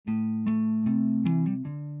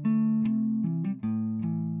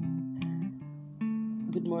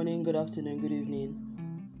morning, good afternoon, good evening.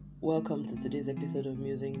 Welcome to today's episode of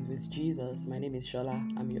Musings with Jesus. My name is Shola.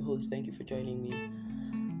 I'm your host. Thank you for joining me.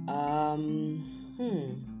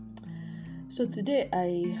 So today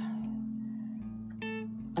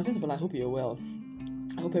first of all, I hope you're well.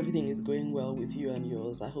 I hope everything is going well with you and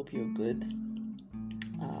yours. I hope you're good.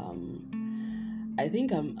 I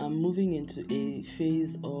think I'm moving into a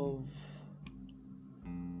phase of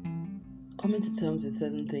coming to terms with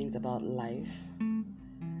certain things about life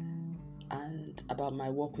and about my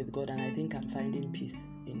walk with God, and I think I'm finding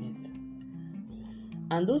peace in it.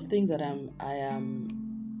 And those things that I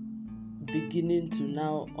am beginning to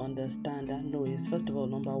now understand and know is, first of all,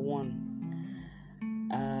 number one,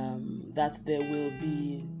 that there will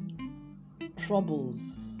be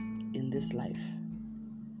troubles in this life,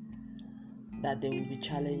 that there will be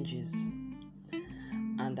challenges,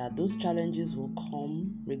 and that those challenges will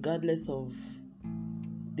come regardless of,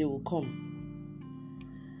 they will come.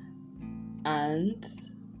 And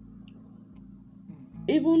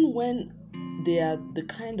even when they are the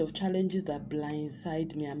kind of challenges that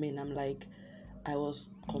blindside me, I'm like, I was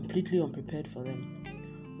completely unprepared for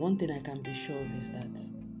them. One thing I can be sure of is that,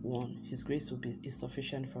 one, His grace is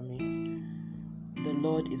sufficient for me. The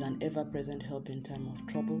Lord is an ever-present help in time of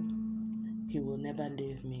trouble. He will never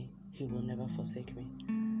leave me. He will never forsake me.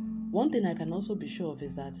 One thing I can also be sure of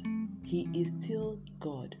is that He is still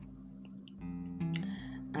God,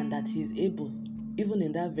 and that He is able, even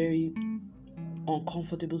in that very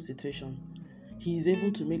uncomfortable situation, He is able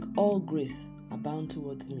to make all grace abound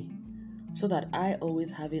towards me, so that I, always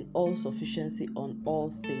having all sufficiency on all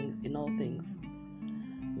things, in all things,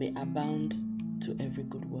 may abound to every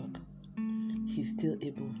good work. He's still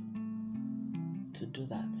able to do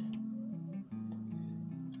that.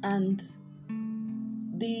 And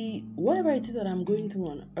whatever it is that I'm going through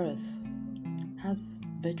on earth has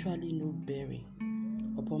virtually no bearing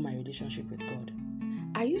upon my relationship with God.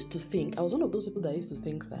 I was one of those people that used to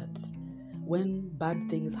think that when bad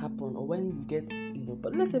things happen, or when you get,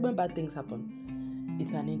 but let's say when bad things happen,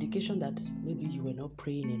 it's an indication that maybe you were not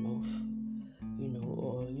praying enough,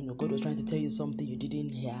 or God was trying to tell you something you didn't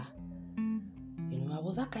hear. I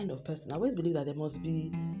was that kind of person. I always believe that there must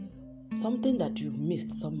be something that you've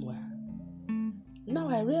missed somewhere. Now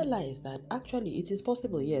I realize that actually it is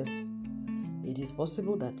possible, yes. It is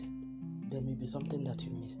possible that there may be something that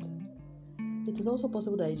you missed. It is also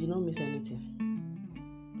possible that you did not miss anything.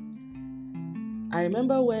 I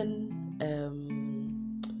remember when,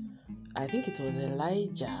 I think it was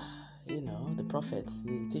Elijah, the prophet,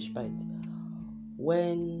 the Tishbite,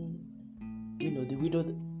 when, the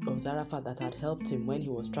widow of Zarephath that had helped him when he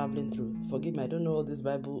was traveling through. Forgive me, I don't know all this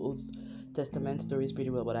Bible, Old Testament stories pretty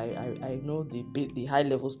well, but I know the high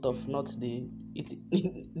level stuff, not the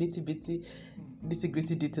nitty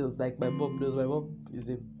gritty details like my mom knows. My mom is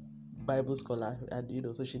a Bible scholar,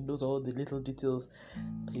 and so she knows all the little details,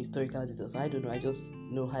 historical details. I don't know, I just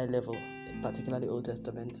know high level, particularly Old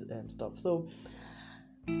Testament stuff. So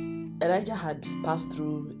Elijah had passed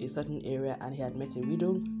through a certain area, and he had met a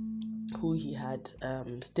widow who he had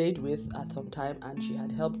stayed with at some time, and she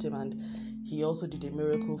had helped him, and he also did a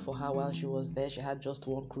miracle for her while she was there. She had just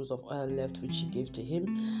one cruse of oil left, which she gave to him,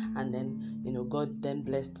 and then God then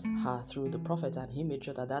blessed her through the prophet, and he made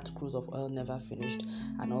sure that cruse of oil never finished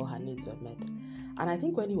and all her needs were met. And I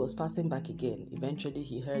think when he was passing back again, eventually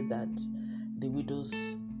he heard that the widows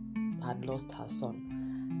had lost her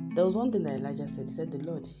son. There was one thing that Elijah said. He said, the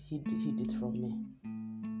Lord hid it from me.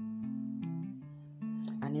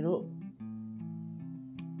 And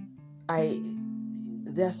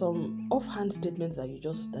there are some offhand statements that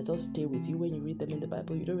just stay with you when you read them in the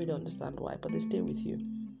Bible. You don't really understand why, but they stay with you.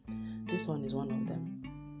 This one is one of them.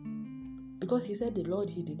 Because he said, the Lord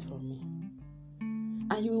hid it from me.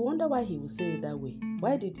 And you will wonder why he would say it that way.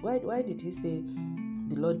 Why did he say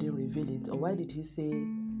the Lord didn't reveal it? Or why did he say,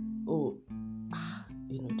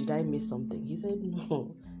 did I miss something? He said,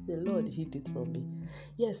 no, the Lord hid it from me.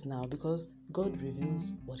 Yes, now, because God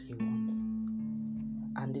reveals what He wants.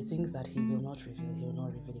 And the things that He will not reveal, He will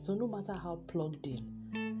not reveal it. So no matter how plugged in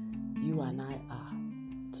you and I are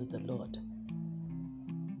to the Lord,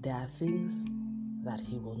 there are things that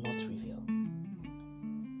He will not reveal.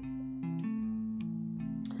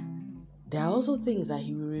 There are also things that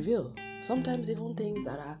He will reveal. Sometimes even things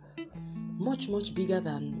that are much, much bigger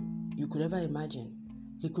than you could ever imagine.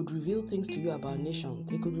 He could reveal things to you about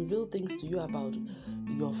nations. He could reveal things to you about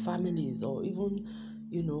your families, or even,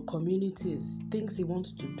 communities, things He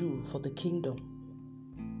wants to do for the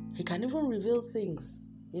kingdom. He can even reveal things,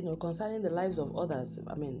 concerning the lives of others.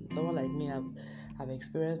 Someone like me, I've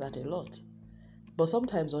experienced that a lot. But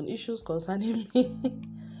sometimes on issues concerning me,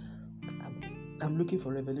 I'm looking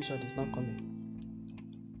for revelation, it's not coming.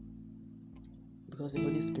 Because the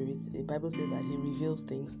Holy Spirit, the Bible says that He reveals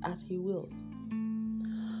things as He wills.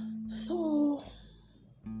 So,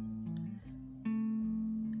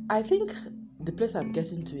 I think the place I'm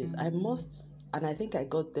getting to is and I think I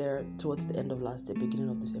got there towards the end of last year, beginning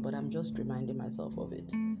of this year, but I'm just reminding myself of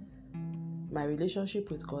it. My relationship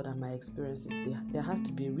with God and my experiences, there has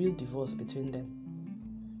to be a real divorce between them.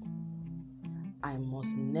 I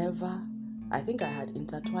must never, I think I had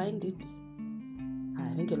intertwined it.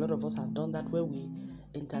 I think a lot of us have done that, where we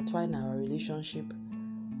intertwine our relationship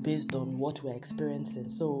based on what we're experiencing.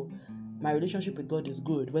 So my relationship with God is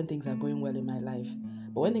good when things are going well in my life.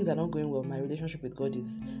 But when things are not going well, my relationship with God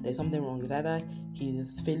there's something wrong. It's either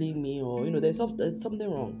He's failing me or, there's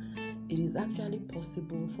something wrong. It is actually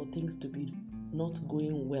possible for things to be not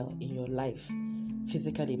going well in your life,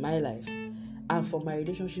 physically, my life, and for my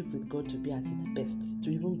relationship with God to be at its best, to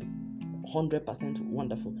even be 100%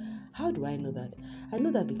 wonderful. How do I know that? I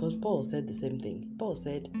know that because Paul said the same thing. Paul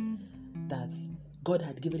said that God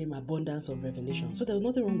had given him abundance of revelation. So there was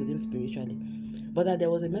nothing wrong with him spiritually. But that there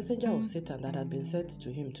was a messenger of Satan that had been sent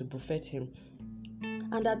to him to buffet him.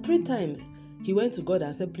 And that 3 times he went to God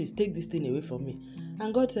and said, please take this thing away from me.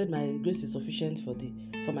 And God said, my grace is sufficient for thee,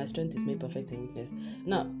 for my strength is made perfect in weakness.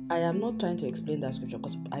 Now, I am not trying to explain that scripture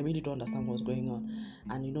because I really don't understand what's going on.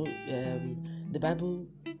 And the Bible,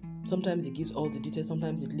 sometimes it gives all the details,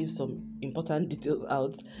 sometimes it leaves some important details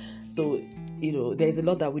out. So, there's a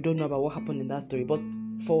lot that we don't know about what happened in that story. But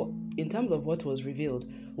in terms of what was revealed,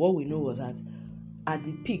 what we know was that at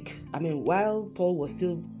the peak, while Paul was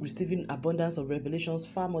still receiving abundance of revelations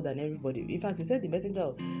far more than everybody. In fact, he said the messenger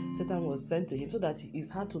of Satan was sent to him so that his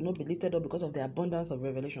heart would not be lifted up because of the abundance of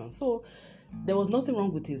revelation. So there was nothing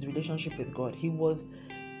wrong with his relationship with God.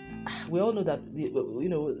 We all know that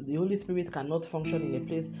the Holy Spirit cannot function in a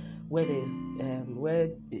place where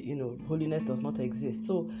holiness does not exist.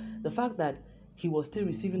 So the fact that he was still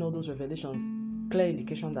receiving all those revelations, clear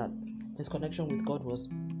indication that his connection with God was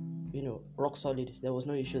rock solid. There was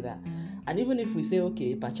no issue there. And even if we say,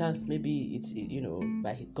 okay, perchance maybe it's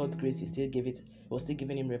by God's grace he was still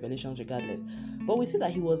giving him revelations regardless. But we see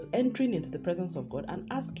that he was entering into the presence of God and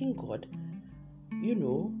asking God,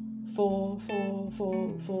 for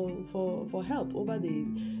help over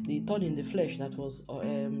the thorn in the flesh that was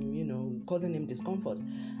causing him discomfort.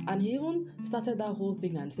 And he even started that whole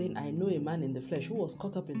thing and saying, I know a man in the flesh who was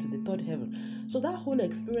caught up into the third heaven. So that whole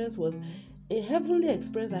experience was a heavenly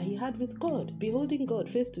experience that he had with God, beholding God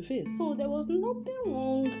face to face. So there was nothing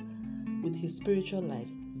wrong with his spiritual life,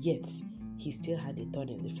 yet he still had a thorn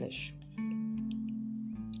in the flesh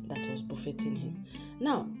that was buffeting him.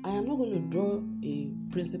 Now, I am not going to draw a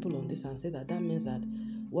principle on this and say that means that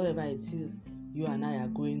whatever it is you and I are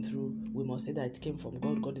going through, we must say that it came from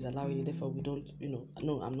God. God is allowing it, therefore we don't,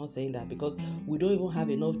 no, I'm not saying that, because we don't even have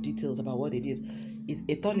enough details about what it is. It's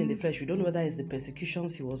a thorn in the flesh. We don't know whether it's the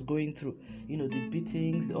persecutions he was going through, the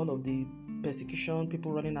beatings, all of the persecution,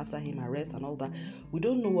 people running after him, arrest and all that. We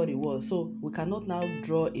don't know what it was. So we cannot now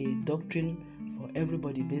draw a doctrine for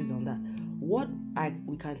everybody based on that. What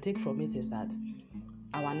we can take from it is that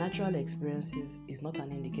our natural experiences is not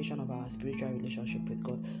an indication of our spiritual relationship with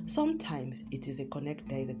God. Sometimes there is a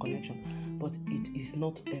connection, but it is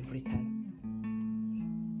not every time.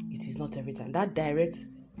 It is not every time. That direct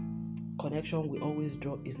connection we always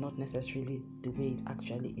draw is not necessarily the way it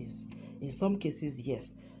actually is. In some cases,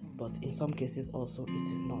 yes, but in some cases also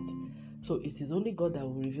it is not. So it is only God that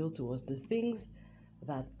will reveal to us the things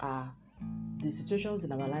that are the situations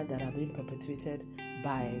in our life that are being perpetuated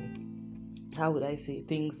by,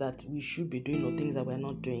 things that we should be doing or things that we're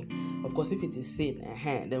not doing. Of course, if it is sin,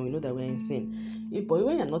 then we know that we're in sin. But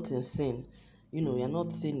when you're not in sin, you're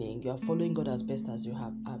not sinning, you're following God as best as you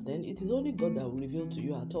have, then it is only God that will reveal to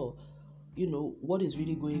you at all, what is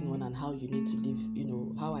really going on and how you need to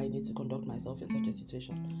live, how I need to conduct myself in such a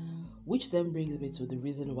situation. Which then brings me to the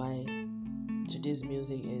reason why today's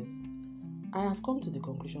music is, I have come to the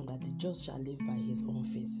conclusion that the just shall live by his own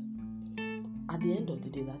faith. At the end of the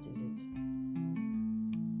day, that is it.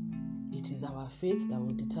 It is our faith that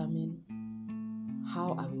will determine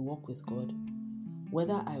how I will walk with God,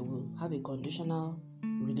 whether I will have a conditional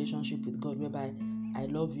relationship with God whereby I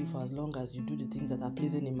love you for as long as you do the things that are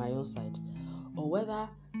pleasing in my own sight, or whether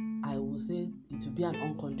I will say it will be an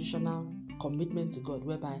unconditional commitment to God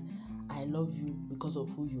whereby I love you because of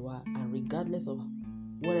who you are, and regardless of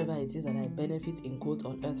whatever it is that I benefit in quote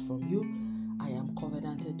on earth from you, I am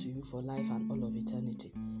covenanted to you for life and all of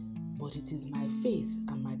eternity. But it is my faith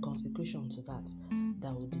and my consecration to that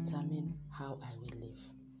will determine how I will live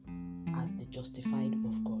as the justified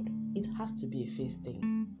of God. It has to be a faith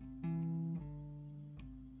thing.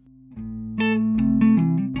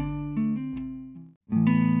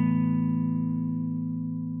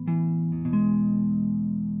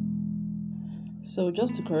 So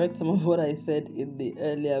just to correct some of what I said in the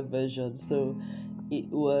earlier version, so it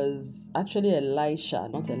was actually Elisha,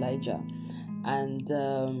 not Elijah. And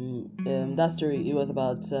that story, it was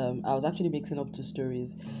about, I was actually mixing up two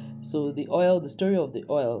stories. So the story of the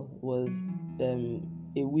oil was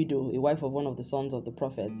a widow, a wife of one of the sons of the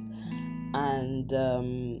prophets, and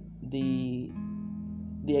the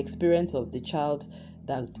experience of the child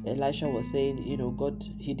that Elisha was saying, God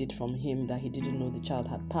hid it from him, that he didn't know the child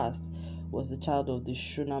had passed, was the child of the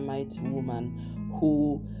Shunammite woman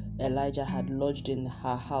who Elijah had lodged in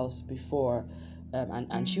her house before.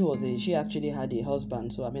 And she actually had a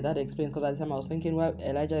husband. So I mean that explains, because at the time I was thinking, well,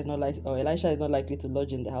 Elisha is not likely to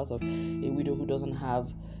lodge in the house of a widow who doesn't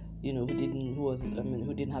have, who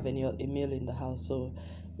didn't have any a male in the house. So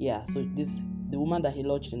yeah, so the woman that he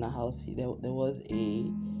lodged in her house, there was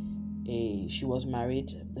she was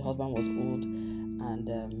married, the husband was old, and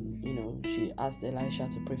she asked Elisha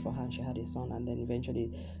to pray for her, and she had a son. And then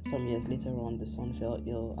eventually, some years later on, the son fell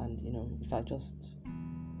ill, and in fact just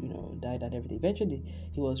died and everything. Eventually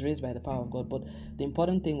he was raised by the power of God. But the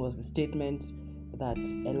important thing was the statement that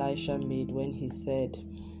Elisha made when he said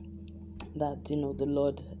that the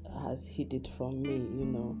Lord has hid it from me,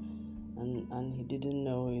 and he didn't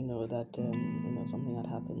know that something had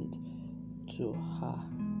happened to her,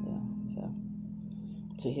 so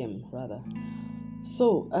to him rather.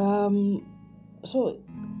 So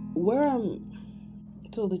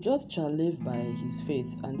the just shall live by his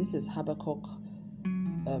faith. And this is Habakkuk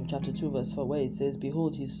chapter 2 verse 4, where it says,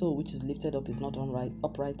 behold, his soul which is lifted up is not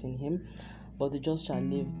upright in him, but the just shall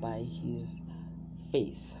live by his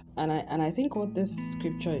faith. And I think what this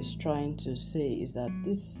scripture is trying to say is that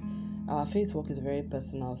our faith walk is a very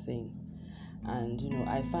personal thing. And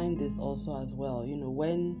I find this also as well,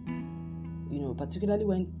 when particularly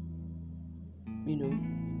when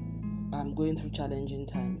I'm going through challenging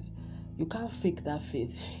times, you can't fake that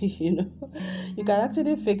faith. You can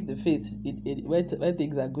actually fake the faith when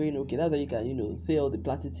things are going okay. That's why you can say all the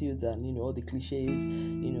platitudes and all the cliches,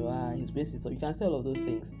 his grace is, so you can say all of those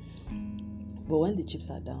things. But when the chips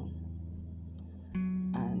are down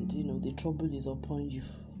and the trouble is upon you,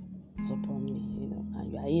 it's upon me,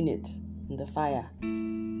 and you are in it, in the fire,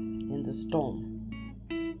 in the storm,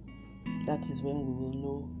 that is when we will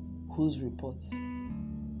know whose reports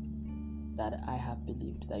that I have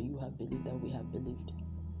believed, that you have believed, that we have believed.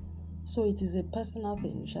 So it is a personal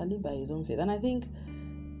thing. You shall live by his own faith. And I think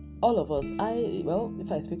all of us,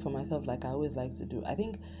 if I speak for myself, like I always like to do, I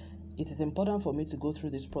think it is important for me to go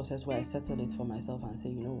through this process where I settle it for myself and say,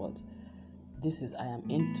 you know what, I am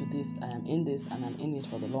into this, I am in this, and I'm in it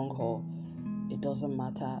for the long haul. It doesn't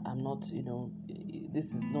matter. I'm not,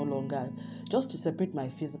 this is no longer just to separate my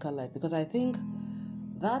physical life, because I think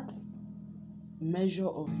that measure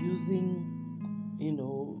of using,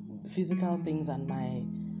 physical things and my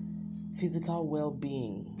physical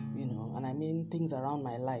well-being, and I mean things around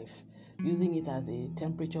my life, using it as a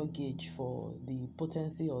temperature gauge for the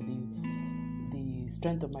potency or the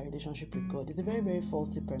strength of my relationship with God is a very, very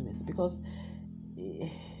faulty premise, because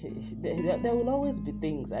there will always be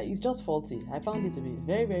things. It's just faulty. I found it to be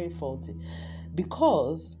very, very faulty,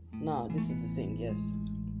 because now this is the thing, yes,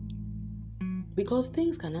 because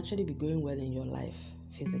things can actually be going well in your life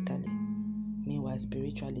physically, meanwhile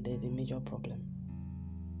spiritually there's a major problem.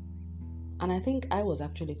 And I think I was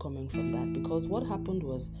actually coming from that, because what happened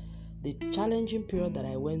was the challenging period that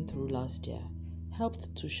I went through last year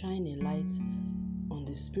helped to shine a light on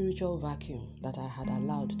the spiritual vacuum that I had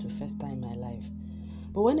allowed to fester in my life.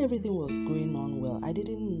 But when everything was going on well, I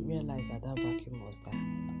didn't realize that vacuum was there.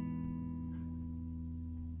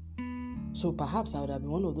 So perhaps I would have been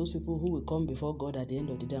one of those people who will come before God at the end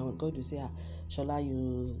of the day, and God will say, Shola,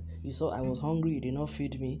 you saw I was hungry, you did not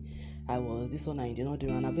feed me. I was this one and you did not do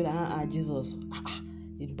it. And I'll be like, Jesus,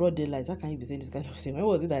 in broad daylight, how can you be saying this kind of thing? When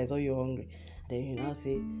was it that I saw you hungry? And then you now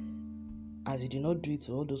say, as you did not do it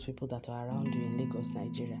to all those people that are around you in Lagos,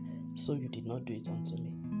 Nigeria, so you did not do it unto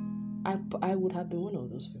me. I would have been one of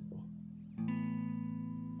those people,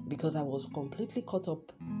 because I was completely caught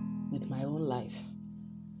up with my own life,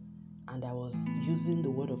 and I was using the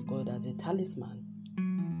word of God as a talisman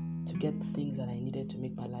to get the things that I needed to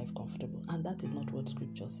make my life comfortable. And that is not what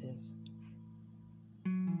scripture says.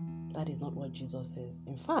 That is not what Jesus says.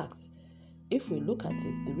 In fact, if we look at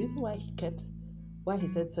it, the reason why he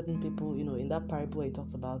said certain people, in that parable where he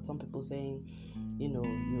talks about some people saying,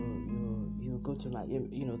 you go to, that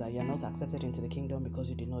you're not accepted into the kingdom because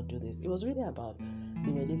you did not do this. It was really about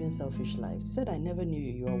they were living selfish lives. He said, I never knew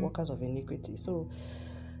you. You are workers of iniquity. So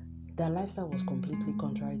their lifestyle was completely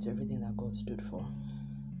contrary to everything that God stood for.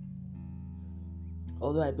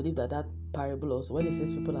 Although I believe that parable also, when it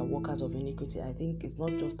says people are workers of iniquity, I think it's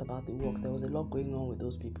not just about the works. There was a lot going on with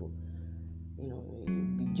those people.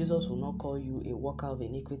 Jesus will not call you a worker of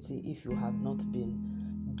iniquity if you have not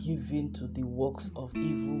been given to the works of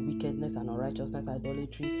evil, wickedness, and unrighteousness,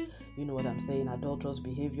 idolatry. You know what I'm saying? Adulterous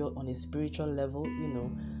behavior on a spiritual level.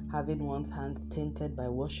 Having one's hands tainted by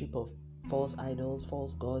worship of false idols,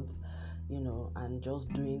 false gods. And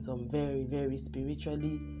just doing some very, very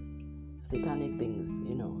spiritually satanic things.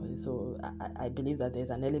 So I believe that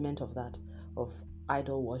there's an element of that, of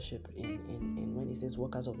idol worship in when he says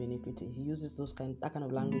workers of iniquity. He uses that kind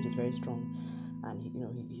of language is very strong, and he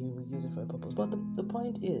will use it for a purpose. But the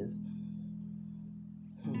point is,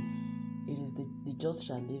 it is the just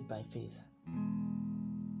shall live by faith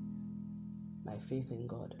in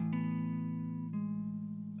God,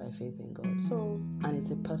 by faith in God. So, and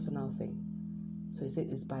it's a personal thing. So he said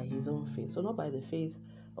it's by his own faith. So not by the faith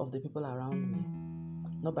of the people around me,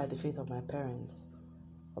 not by the faith of my parents,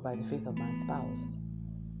 or by the faith of my spouse,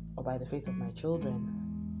 or by the faith of my children,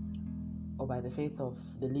 or by the faith of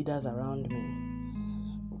the leaders around me,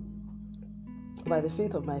 or by the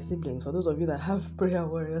faith of my siblings. For those of you that have prayer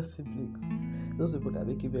warrior siblings, those people can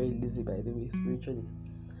make you very lazy, by the way, spiritually.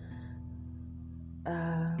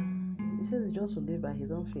 He says the just will live by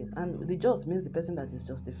his own faith, and the just means the person that is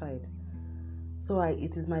justified. So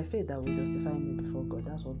it is my faith that will justify me before God.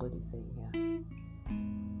 That's what God is saying here.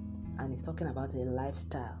 And he's talking about a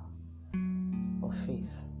lifestyle of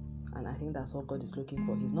faith. And I think that's what God is looking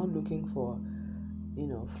for. He's not looking for,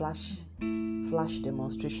 flash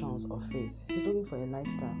demonstrations of faith. He's looking for a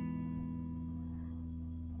lifestyle.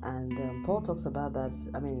 And Paul talks about that,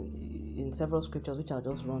 in several scriptures, which I'll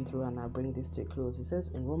just run through and I'll bring this to a close. He says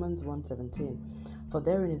in Romans 1:17, for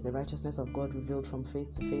therein is the righteousness of God revealed from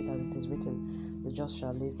faith to faith, as it is written, the just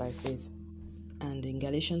shall live by faith. And in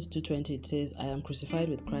Galatians 2:20 it says, I am crucified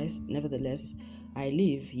with Christ, nevertheless I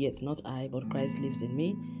live, yet not I, but Christ lives in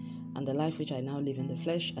me. And the life which I now live in the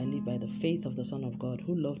flesh, I live by the faith of the Son of God,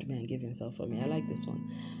 who loved me and gave himself for me. I like this one.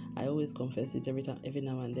 I always confess it every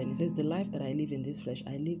now and then. It says, the life that I live in this flesh,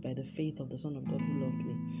 I live by the faith of the Son of God, who loved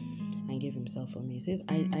me and gave himself for me. It says,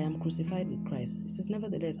 I am crucified with Christ. It says,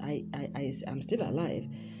 nevertheless, I'm still alive.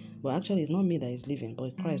 But actually, it's not me that is living,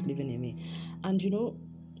 but Christ living in me. And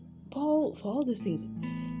Paul, for all these things,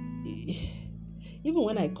 even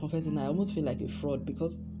when I confess it, I almost feel like a fraud,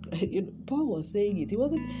 because Paul was saying it. He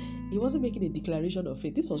wasn't making a declaration of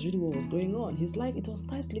faith. This was really what was going on. His life, it was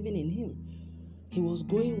Christ living in him. He was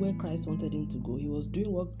going where Christ wanted him to go. He was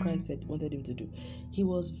doing what Christ wanted him to do. He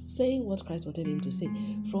was saying what Christ wanted him to say.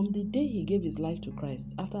 From the day he gave his life to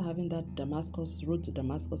Christ, after having that road to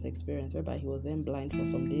Damascus experience, whereby he was then blind for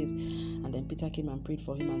some days, and then Peter came and prayed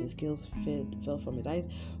for him, and the scales fell from his eyes.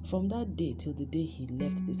 From that day till the day he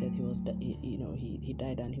left this earth, he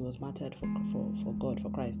died and he was martyred for God, for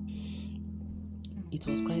Christ. It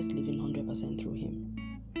was Christ living 100% through him.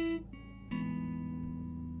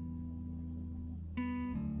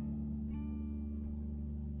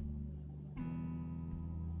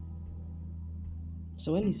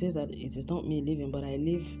 So when he says that it is not me living, but I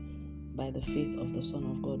live by the faith of the Son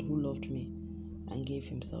of God, who loved me and gave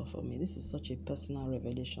himself for me. This is such a personal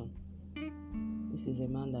revelation. This is a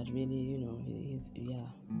man that really,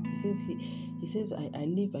 He says I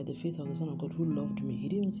live by the faith of the Son of God, who loved me. He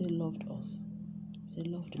didn't say loved us. He said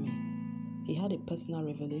loved me. He had a personal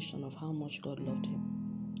revelation of how much God loved him.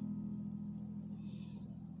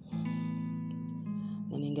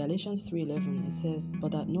 And in Galatians 3:11 it says,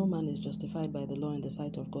 but that no man is justified by the law in the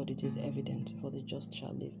sight of God, it is evident, for the just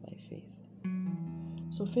shall live by faith.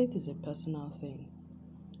 So faith is a personal thing.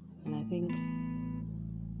 And I think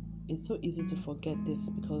it's so easy to forget this,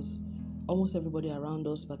 because almost everybody around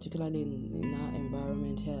us, particularly in our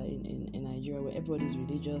environment here in Nigeria, where everybody is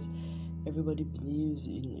religious, everybody believes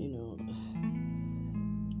in,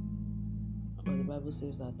 but the Bible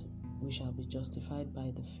says that we shall be justified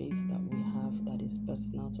by the faith that we have, that is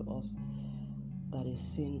personal to us, that is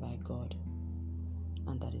seen by God,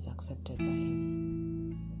 and that is accepted by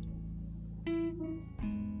him.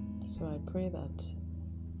 So I pray that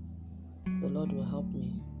the Lord will help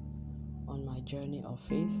me on my journey of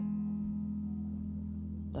faith,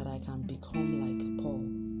 that I can become like Paul,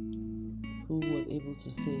 who was able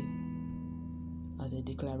to say, as a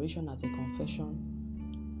declaration, as a confession,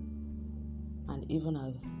 and even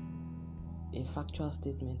as a factual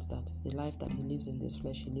statement, that the life that he lives in this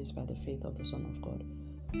flesh, he lives by the faith of the Son of God,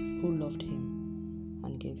 who loved him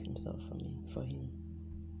and gave himself for him.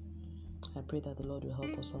 I pray that the Lord will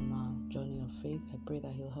help us on our journey of faith. I pray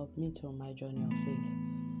that he'll help me too on my journey of faith,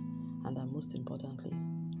 and that most importantly,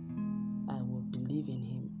 I will believe in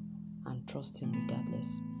him and trust him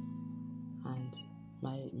regardless,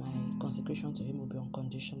 consecration to Him will be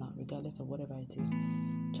unconditional, regardless of whatever it is,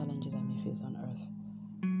 challenges I may face on earth.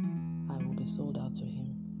 I will be sold out to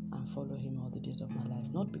Him and follow Him all the days of my life,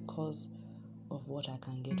 not because of what I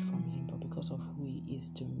can get from Him, but because of who He is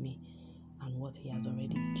to me and what He has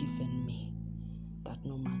already given me, that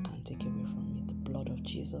no man can take away from me. The blood of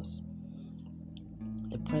Jesus,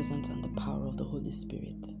 the presence and the power of the Holy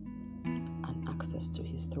Spirit, and access to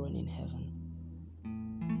His throne in heaven.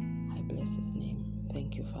 I bless His name.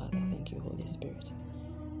 Thank you, Father. Thank you, Holy Spirit.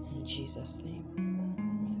 In Jesus' name.